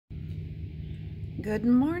Good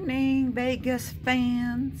morning, Vegas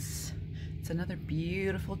fans. It's another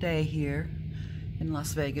beautiful day here in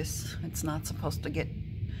Las Vegas. It's not supposed to get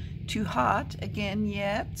too hot again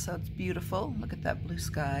yet, so it's beautiful. Look at that blue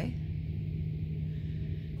sky.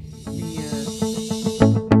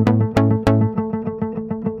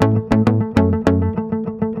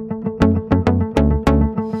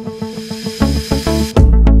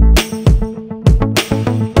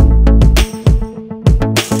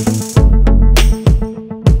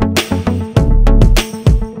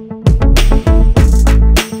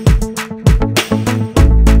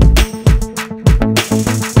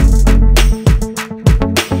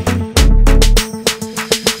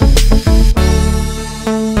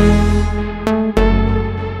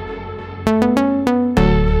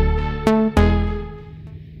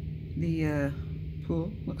 The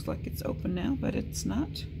pool looks like it's open now, but it's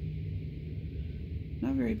not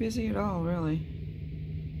very busy at all, really.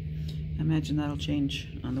 I imagine that'll change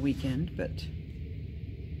on the weekend, but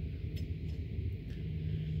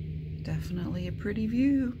definitely a pretty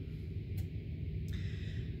view.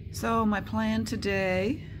 So my plan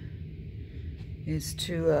today is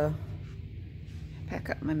to pack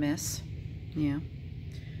up my mess, and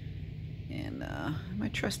my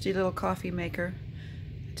trusty little coffee maker.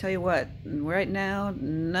 Tell you what, right now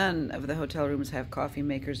none of the hotel rooms have coffee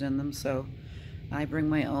makers in them, so I bring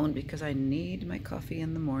my own because I need my coffee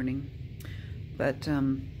in the morning. But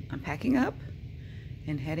I'm packing up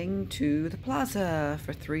and heading to the Plaza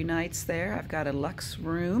for 3 nights there. I've got a luxe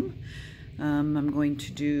room. I'll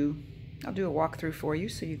do a walkthrough for you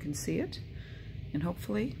so you can see it, and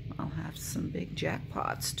hopefully I'll have some big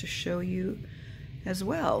jackpots to show you as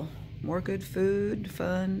well. More good food,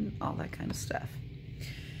 fun, all that kind of stuff.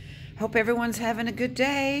 Hope everyone's having a good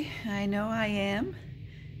day. I know I am.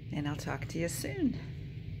 And I'll talk to you soon.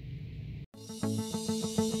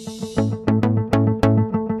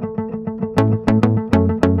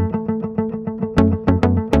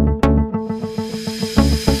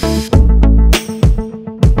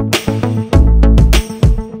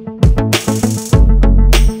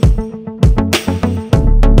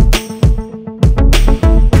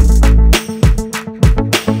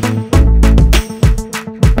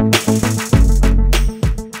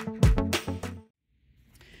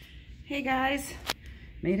 Hey guys,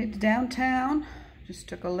 made it to downtown. Just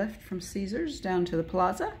took a lift from Caesars down to the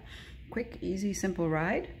Plaza. Quick, easy, simple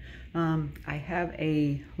ride. I have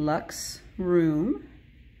a luxe room,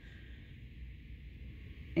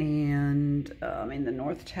 and I'm in the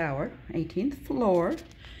North Tower, 18th floor.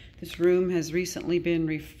 This room has recently been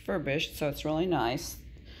refurbished, so it's really nice.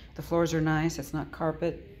 The floors are nice. It's not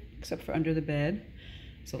carpet except for under the bed.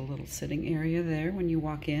 There's a little sitting area there when you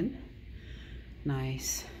walk in.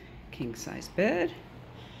 Nice king-size bed,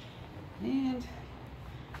 and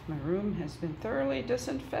my room has been thoroughly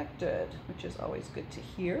disinfected, which is always good to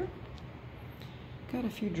hear. Got a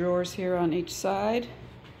few drawers here on each side.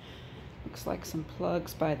 Looks like some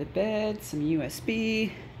plugs by the bed, some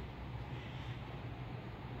USB,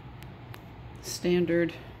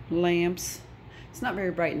 standard lamps. It's not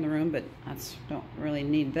very bright in the room, but don't really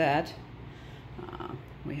need that.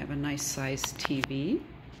 We have a nice sized TV.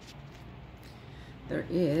 There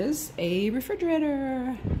is a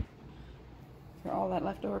refrigerator for all that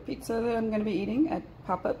leftover pizza that I'm going to be eating at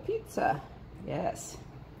Pop-Up Pizza. Yes.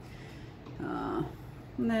 And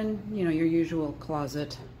then, your usual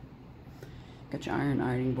closet. Got your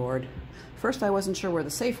ironing board. First, I wasn't sure where the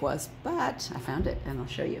safe was, but I found it, and I'll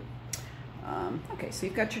show you. Okay, so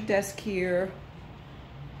you've got your desk here.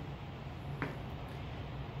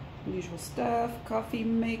 Usual stuff. Coffee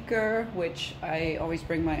maker, which I always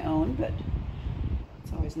bring my own, but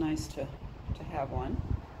it's always nice to have one.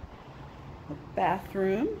 The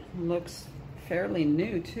bathroom looks fairly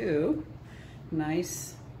new too.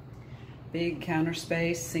 Nice big counter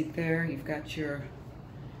space, sink there. You've got your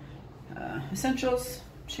essentials,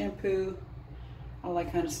 shampoo, all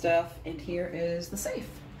that kind of stuff. And here is the safe.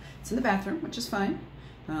 It's in the bathroom, which is fine.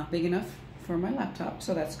 Big enough for my laptop,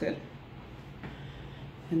 so that's good.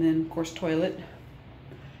 And then, of course, toilet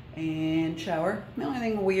and shower. The only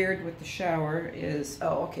thing weird with the shower is,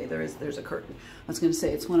 there's a curtain. I was going to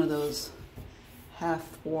say it's one of those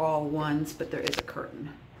half wall ones, but there is a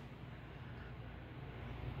curtain.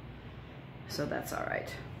 So that's all right.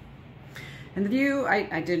 And the view,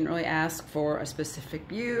 I didn't really ask for a specific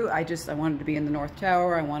view. I wanted to be in the North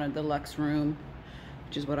Tower. I wanted the luxe room,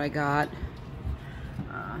 which is what I got.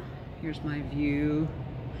 Here's my view.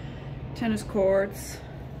 Tennis courts,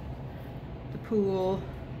 the pool,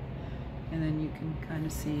 and then you can kind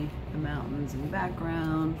of see the mountains in the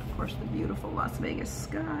background. Of course, the beautiful Las Vegas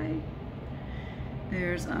sky.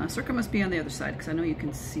 There's Circa must be on the other side because I know you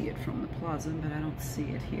can see it from the Plaza, but I don't see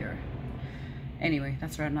it here. Anyway,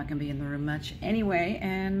 that's right. I'm not going to be in the room much anyway,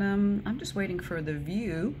 and I'm just waiting for the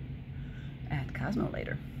view at Cosmo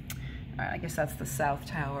later. All right, I guess that's the South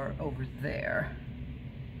Tower over there.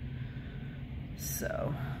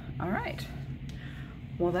 So, all right.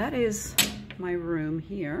 Well, that is my room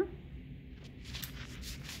here.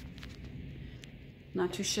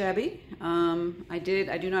 Not too shabby. I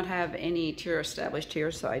do not have any tier established here,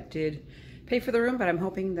 so I did pay for the room, but I'm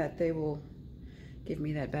hoping that they will give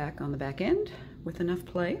me that back on the back end with enough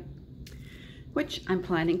play, which I'm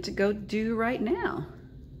planning to go do right now.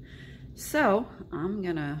 So I'm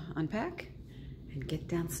gonna unpack and get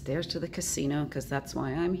downstairs to the casino because that's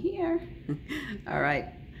why I'm here. All right,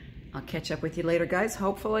 I'll catch up with you later, guys,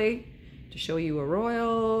 hopefully to show you a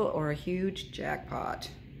royal or a huge jackpot.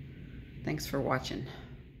 Thanks for watching.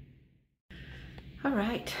 All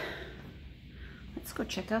right, let's go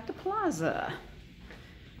check out the Plaza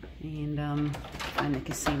and find the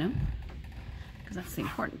casino because that's the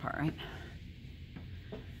important part, right?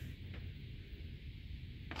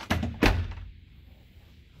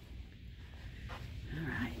 All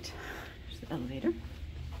right, there's the elevator.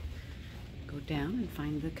 Go down and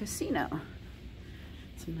find the casino.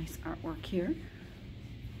 Some nice artwork here.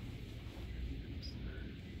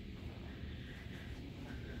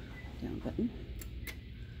 Down button.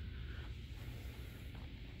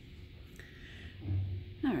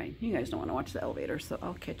 All right, you guys don't want to watch the elevator, so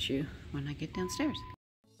I'll catch you when I get downstairs.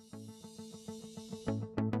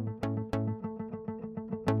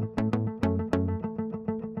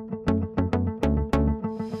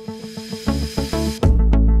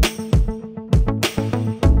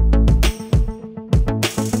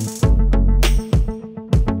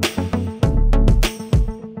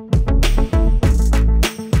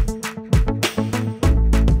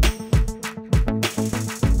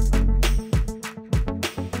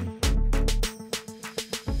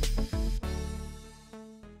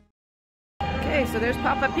 So there's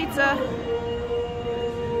Papa Pizza.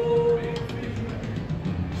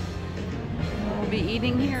 We'll be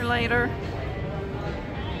eating here later.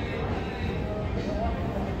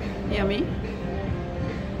 Yummy.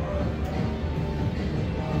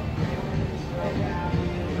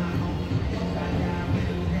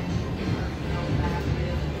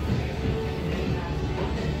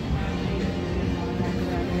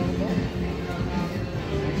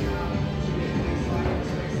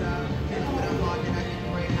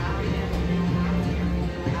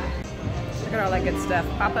 Look at all that good stuff.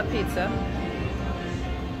 Papa Pizza.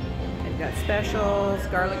 They've got specials,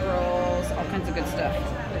 garlic rolls, all kinds of good stuff.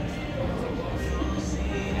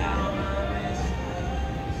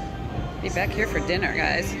 Be back here for dinner,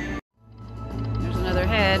 guys. There's another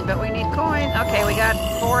head, but we need coins. Okay, we got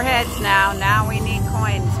 4 heads now. Now we need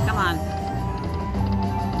coins. Come on.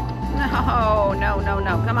 No, no, no,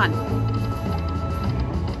 no. Come on.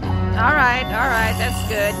 All right, that's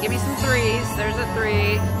good. Give me some 3s. There's a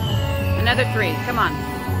 3. Another 3. Come on.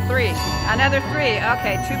 3. Another 3.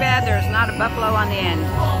 Okay, too bad there's not a buffalo on the end,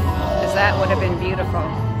 because that would have been beautiful.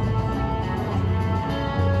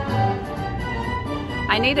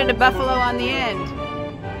 I needed a buffalo on the end.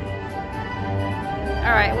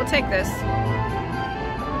 All right, we'll take this.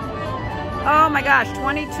 Oh my gosh,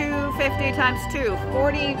 $22.50 times 2,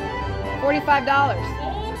 $45.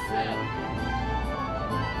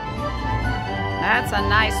 That's a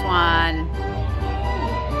nice one.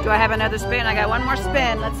 Do I have another spin? I got one more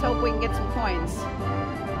spin. Let's hope we can get some coins.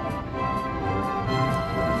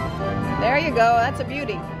 There you go. That's a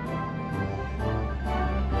beauty.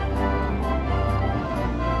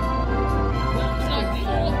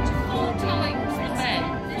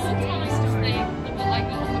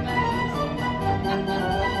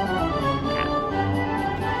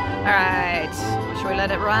 All right. Should we let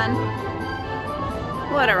it run?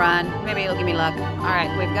 Let it run. Maybe it'll give me luck. All right.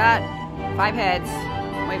 We've got 5 heads.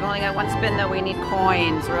 We've only got 1 spin though. We need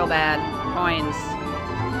coins real bad. Coins.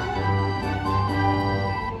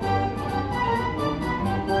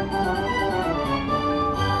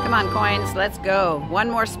 Come on, coins. Let's go. 1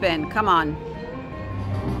 more spin. Come on.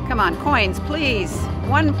 Come on, coins, please.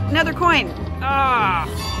 Another coin. Ah.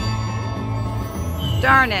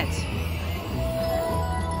 Darn it.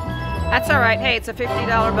 That's all right. Hey, it's a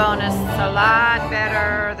 $50 bonus. It's a lot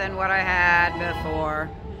better than what I had before.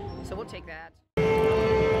 So we'll take that.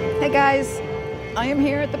 Hey guys, I am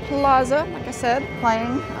here at the Plaza, like I said,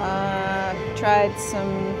 playing. Tried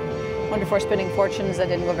some 1 to 4 spinning fortunes that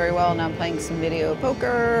didn't go very well. Now I'm playing some video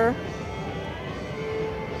poker.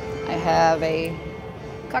 I have a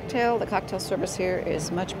cocktail. The cocktail service here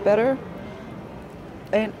is much better.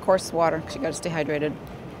 and of course water, because you got to stay hydrated.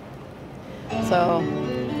 So,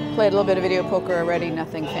 played a little bit of video poker already,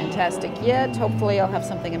 nothing fantastic yet. Hopefully I'll have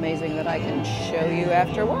something amazing that I can show you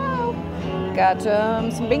after a while. Got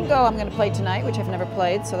some bingo I'm going to play tonight, which I've never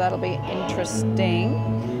played, so that'll be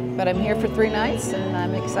interesting. But I'm here for 3 nights, and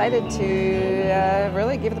I'm excited to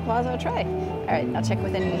really give the Plaza a try. All right, I'll check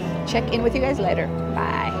in with you guys later.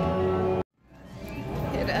 Bye.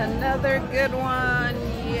 Hit another good one.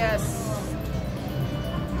 Yes.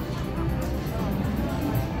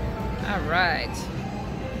 All right.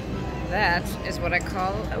 That is what I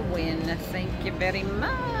call a win. Thank you very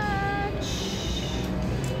much.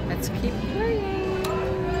 Let's keep playing.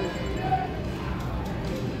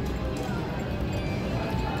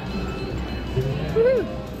 Woohoo!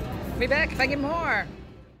 Be back if I get more.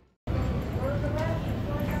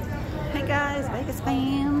 Hey guys, Vegas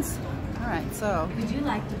fans. All right, so. Would you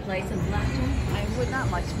like to play some blackjack? I would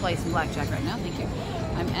not like to play some blackjack right now, thank you.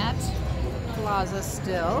 I'm at Plaza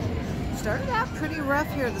still. Started out pretty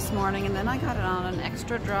rough here this morning, and then I got it on an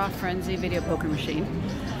extra draw frenzy video poker machine,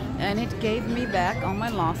 and it gave me back all my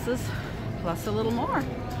losses plus a little more,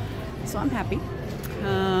 so I'm happy.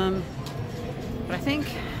 But I think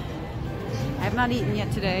I have not eaten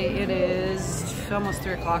yet today. It is almost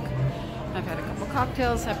 3 o'clock. I've had a couple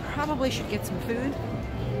cocktails. I probably should get some food,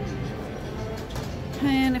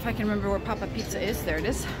 and if I can remember where Papa Pizza is, there it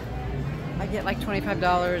is. I get like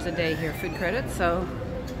 $25 a day here food credit, so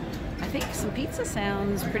I think some pizza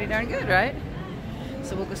sounds pretty darn good, right?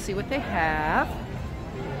 So we'll go see what they have.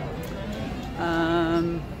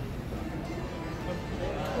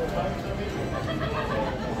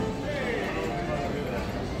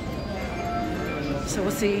 So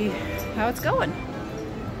we'll see how it's going.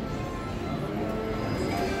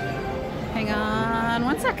 Hang on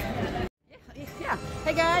one sec. Yeah.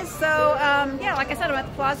 Hey guys, so yeah, like I said, I'm at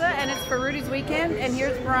the Plaza, and it's for Rudy's weekend, and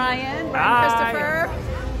here's Brian Christopher.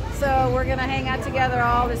 So we're gonna hang out together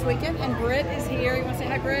all this weekend, and Britt is here. You wanna say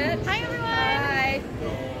hi, Britt? Hi, everyone. Hi.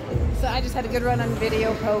 So I just had a good run on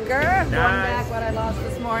video poker. Nice. Going back what I lost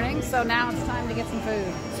this morning. So now it's time to get some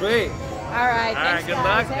food. Sweet. All right. Thanks, good guys.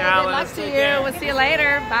 luck, Hey, Alice. good luck to you. We'll see you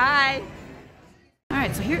later. Bye. All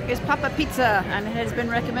right. So here is Papa Pizza, and it has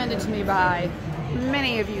been recommended to me by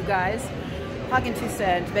many of you guys. Hagen 2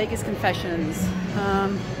 cents, Vegas Confessions,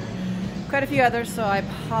 quite a few others. So I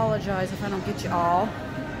apologize if I don't get you all.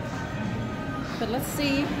 But let's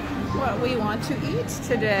see what we want to eat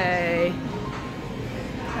today.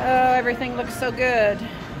 Oh, everything looks so good.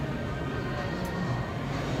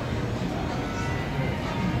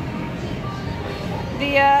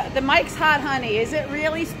 The Mike's Hot Honey, is it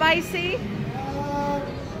really spicy?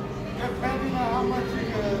 Depending on how much you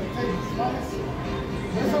take spice.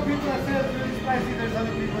 There's some people that say it's really spicy, there's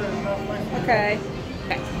other people that are not spicy. Okay.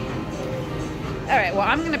 All right, well,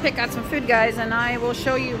 I'm going to pick out some food, guys, and I will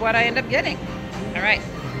show you what I end up getting. All right,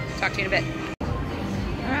 talk to you in a bit.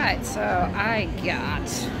 All right, so I got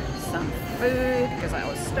some food because I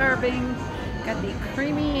was starving. Got the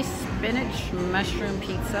creamy spinach mushroom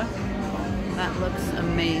pizza. That looks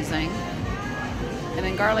amazing. And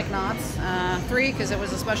then garlic knots, 3 because it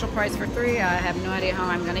was a special price for 3. I have no idea how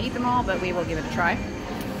I'm going to eat them all, but we will give it a try.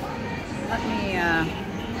 Let me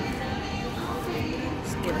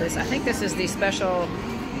just give this. I think this is the special.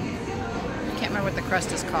 I can't remember what the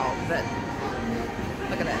crust is called, but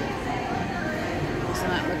look at that. Doesn't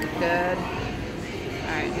that look good?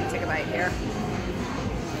 All right, I'm gonna take a bite here.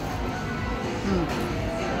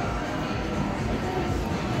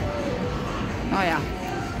 Oh yeah.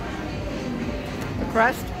 The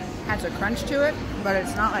crust has a crunch to it, but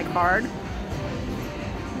it's not like hard.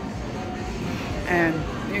 And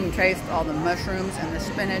you can taste all the mushrooms and the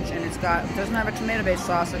spinach, and it doesn't have a tomato-based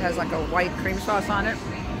sauce. It has like a white cream sauce on it.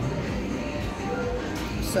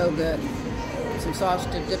 So good. Some sauce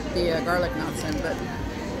to dip the garlic knots in, but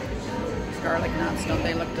these garlic knots, don't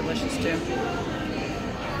they look delicious too?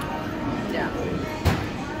 Yeah.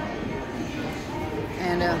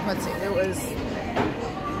 And let's see, it was,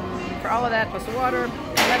 for all of that plus the water,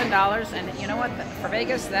 $11. And you know what? For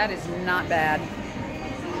Vegas, that is not bad.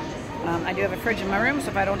 I do have a fridge in my room, so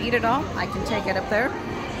if I don't eat it all, I can take it up there.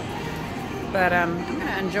 But I'm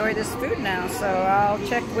gonna enjoy this food now, so I'll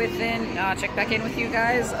check back in with you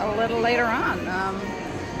guys a little later on.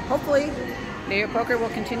 Hopefully, video poker will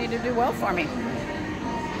continue to do well for me.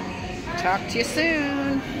 Talk to you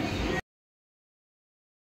soon.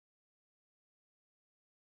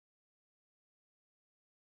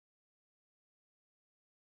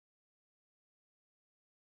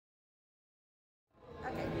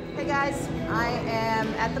 Okay, hey guys, I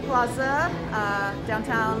am at the Plaza,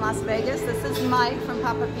 downtown Las Vegas. This is Mike from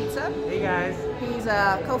Papa Pizza. Hey guys. He's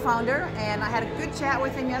a co-founder, and I had a good chat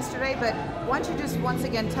with him yesterday, but why don't you just once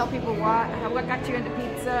again tell people what got you into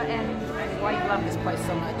pizza and why you love this place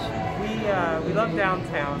so much? We love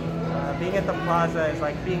downtown. Being at the Plaza is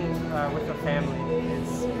like being with a family.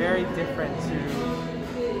 It's very different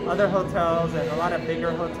to other hotels and a lot of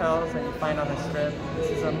bigger hotels that you find on the Strip.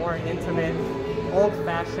 This is a more intimate,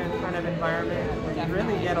 old-fashioned kind of environment where you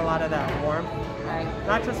really get a lot of that warmth. Right.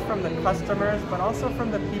 Not just from the customers, but also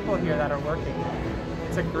from the people here that are working.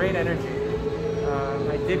 It's a great energy.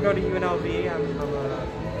 I did go to UNLV. I'm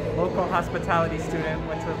a local hospitality student.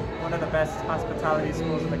 Went to one of the best hospitality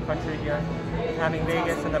schools in the country here, having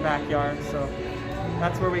Vegas in the backyard. So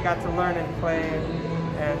that's where we got to learn and play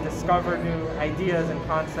and discover new ideas and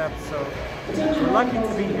concepts. So we're lucky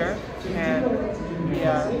to be here, and we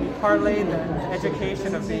parlayed the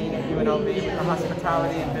education of being at UNLV with the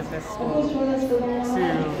hospitality and business school to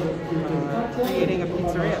creating a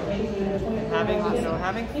pizzeria and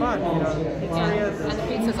having fun. Pizzerias. And the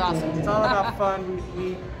pizza's awesome. It's all about fun.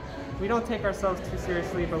 We don't take ourselves too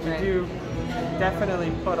seriously, but we do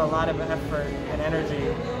definitely put a lot of effort and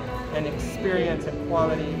energy and experience and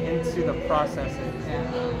quality into the processing.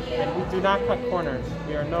 Yeah. And we do not cut corners.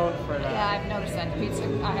 We are known for that. Yeah, I've noticed that. The pizza,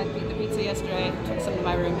 I had the pizza yesterday, took some to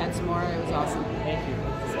my room, had some more. It was awesome. Thank you.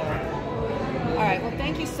 So, all right, well,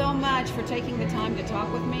 thank you so much for taking the time to talk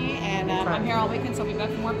with me. And I'm here all weekend, so I'll be back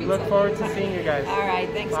for more pizza. Look forward to seeing you guys. All right,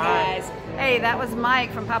 thanks, Bye. guys. Hey, that was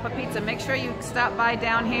Mike from Papa Pizza. Make sure you stop by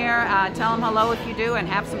down here, tell him hello if you do, and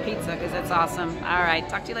have some pizza, because it's awesome. All right,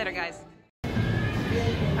 talk to you later, guys.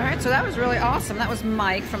 All right, so that was really awesome. That was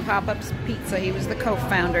Mike from Pop-Up's Pizza. He was the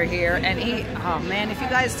co-founder here, and oh man, if you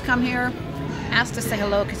guys come here, ask to say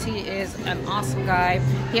hello, because he is an awesome guy.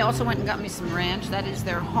 He also went and got me some ranch. That is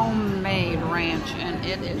their homemade ranch, and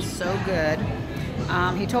it is so good.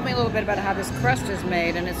 He told me a little bit about how this crust is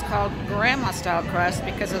made, and it's called grandma-style crust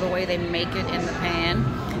because of the way they make it in the pan.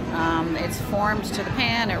 It's formed to the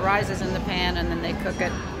pan, it rises in the pan, and then they cook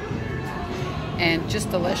it. And just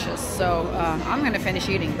delicious. So I'm going to finish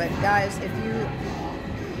eating. But guys, if you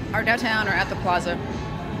are downtown or at the Plaza,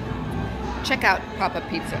 check out Pop-Up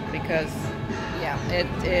Pizza, because yeah, it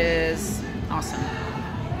is awesome.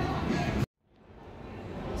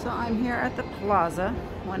 So I'm here at the Plaza.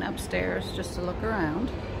 Went upstairs just to look around.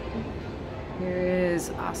 Here is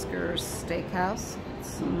Oscar's Steakhouse. It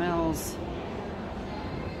smells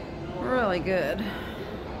really good,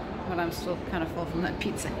 but I'm still kind of full from that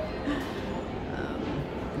pizza.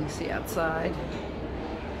 You see outside,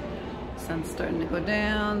 sun's starting to go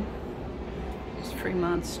down. It's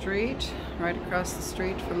Fremont Street, right across the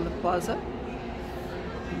street from the Plaza.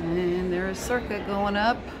 And there is Circa going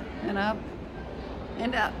up and up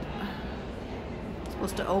and up. It's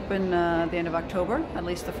supposed to open the end of October, at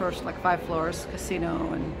least the first like 5 floors,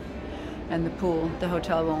 casino and the pool. The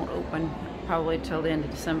hotel won't open probably till the end of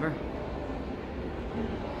December.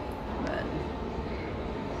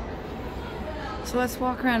 So let's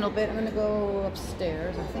walk around a little bit. I'm going to go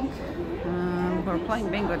upstairs, I think. We're playing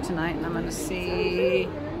bingo tonight, and I'm going to see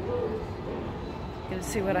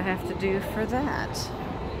what I have to do for that.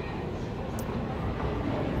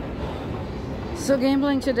 So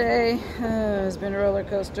gambling today has been a roller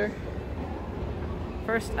coaster.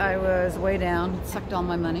 First I was way down, it sucked all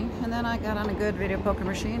my money, and then I got on a good video poker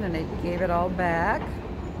machine and it gave it all back.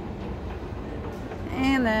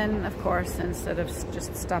 And then, of course, instead of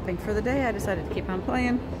just stopping for the day, I decided to keep on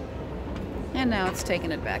playing. And now it's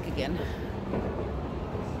taking it back again.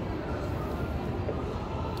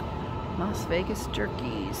 Las Vegas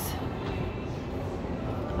Jerkies.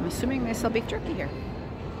 I'm assuming they sell beef jerky here.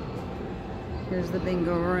 Here's the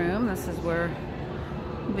bingo room. This is where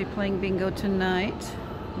we'll be playing bingo tonight.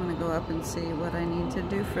 I'm going to go up and see what I need to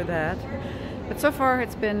do for that. But so far,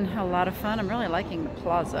 it's been a lot of fun. I'm really liking the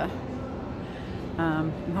Plaza.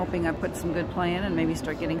 I'm hoping I put some good play in and maybe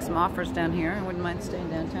start getting some offers down here. I wouldn't mind staying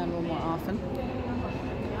downtown a little more often.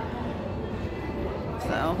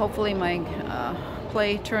 So hopefully my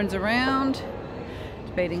play turns around.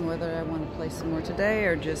 Debating whether I want to play some more today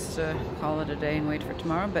or just call it a day and wait for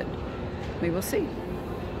tomorrow, but we will see.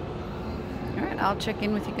 All right, I'll check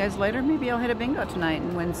in with you guys later. Maybe I'll hit a bingo tonight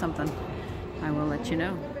and win something. I will let you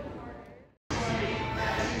know.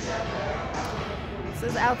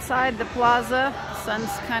 This is outside the Plaza. The sun's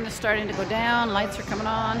kind of starting to go down. Lights are coming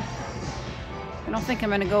on. I don't think I'm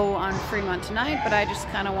going to go on Fremont tonight, but I just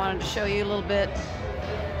kind of wanted to show you a little bit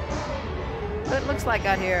what it looks like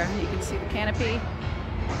out here. You can see the canopy.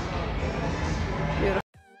 Beautiful.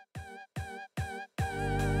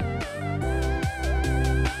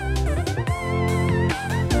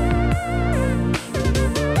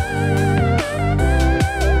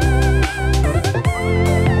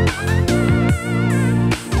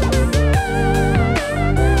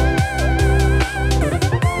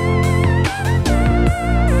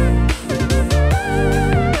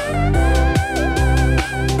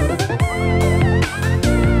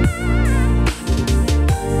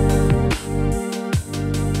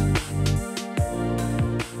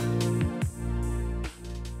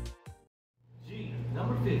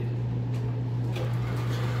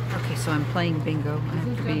 playing bingo.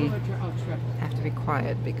 I have to be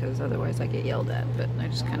quiet because otherwise I get yelled at. But I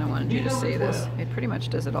just kind of wanted you to see this. It pretty much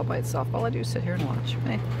does it all by itself. All I do is sit here and watch.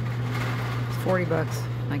 Hey, it's 40 bucks.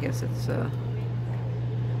 I guess it's a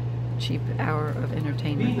cheap hour of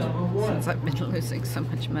entertainment since I've been losing so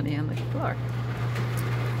much money on the floor.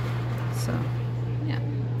 So, yeah.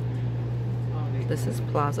 This is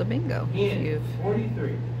Plaza Bingo.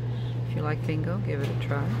 If you like bingo, give it a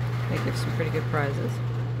try. They give some pretty good prizes.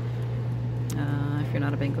 If you're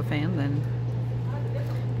not a bingo fan, then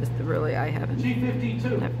really I haven't.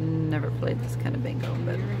 I've never played this kind of bingo,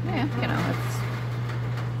 but yeah, you know,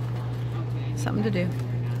 it's something to do.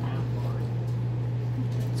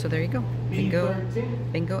 So there you go.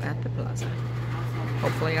 Bingo at the Plaza.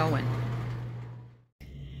 Hopefully I'll win.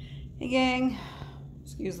 Hey gang,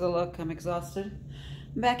 excuse the look, I'm exhausted.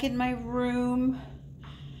 I'm back in my room.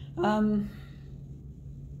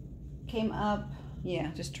 Came up,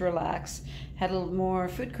 yeah, just to relax. Had a little more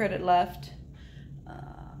food credit left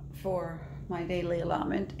for my daily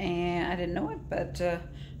allotment, and I didn't know it, but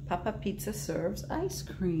Papa Pizza serves ice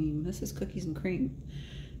cream. This is cookies and cream,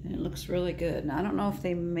 and it looks really good. Now, I don't know if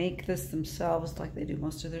they make this themselves like they do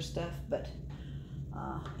most of their stuff, but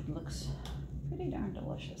it looks pretty darn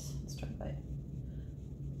delicious. Let's try a bite.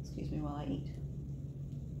 Excuse me while I eat.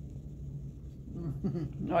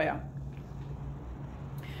 Oh yeah.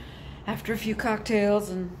 After a few cocktails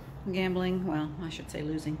and gambling, well, I should say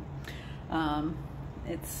losing,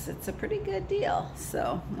 it's a pretty good deal.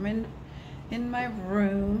 So I'm in my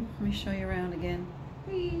room. Let me show you around again.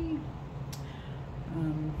 Whee!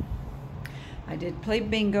 I did play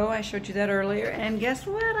bingo. I showed you that earlier, and guess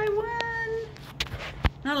what? I won.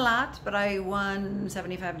 Not a lot, but I won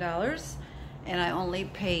 $75, and I only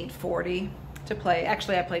paid $40 to play.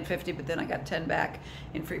 Actually, I played $50, but then I got 10 back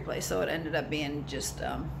in free play, so it ended up being just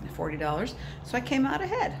 $40. So I came out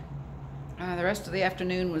ahead. The rest of the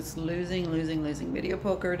afternoon was losing. Video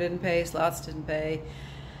poker didn't pay, slots didn't pay.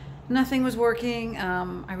 Nothing was working.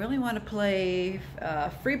 I really want to play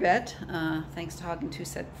free bet. Thanks to Hog and 2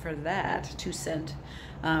 Cent for that. 2 Cent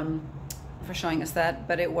for showing us that,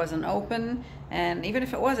 but it wasn't open. And even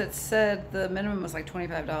if it was, it said the minimum was like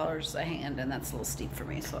 $25 a hand, and that's a little steep for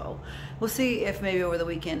me. So we'll see if maybe over the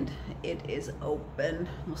weekend it is open.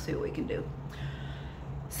 We'll see what we can do.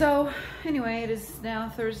 So anyway, it is now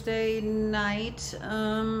Thursday night.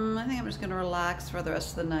 I think I'm just gonna relax for the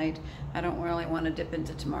rest of the night. I don't really want to dip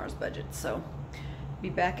into tomorrow's budget, so be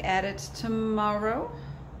back at it tomorrow.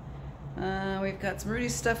 We've got some Rudy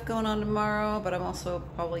stuff going on tomorrow, but I'm also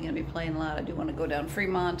probably gonna be playing a lot. I do want to go down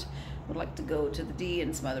Fremont. Would like to go to the D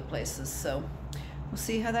and some other places, so we'll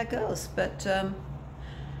see how that goes. But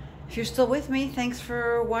if you're still with me, thanks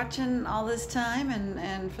for watching all this time,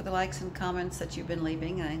 and for the likes and comments that you've been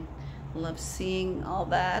leaving. I love seeing all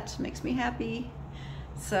that. Makes me happy.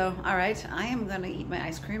 So, all right, I am gonna eat my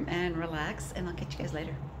ice cream and relax, and I'll catch you guys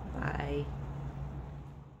later. Bye.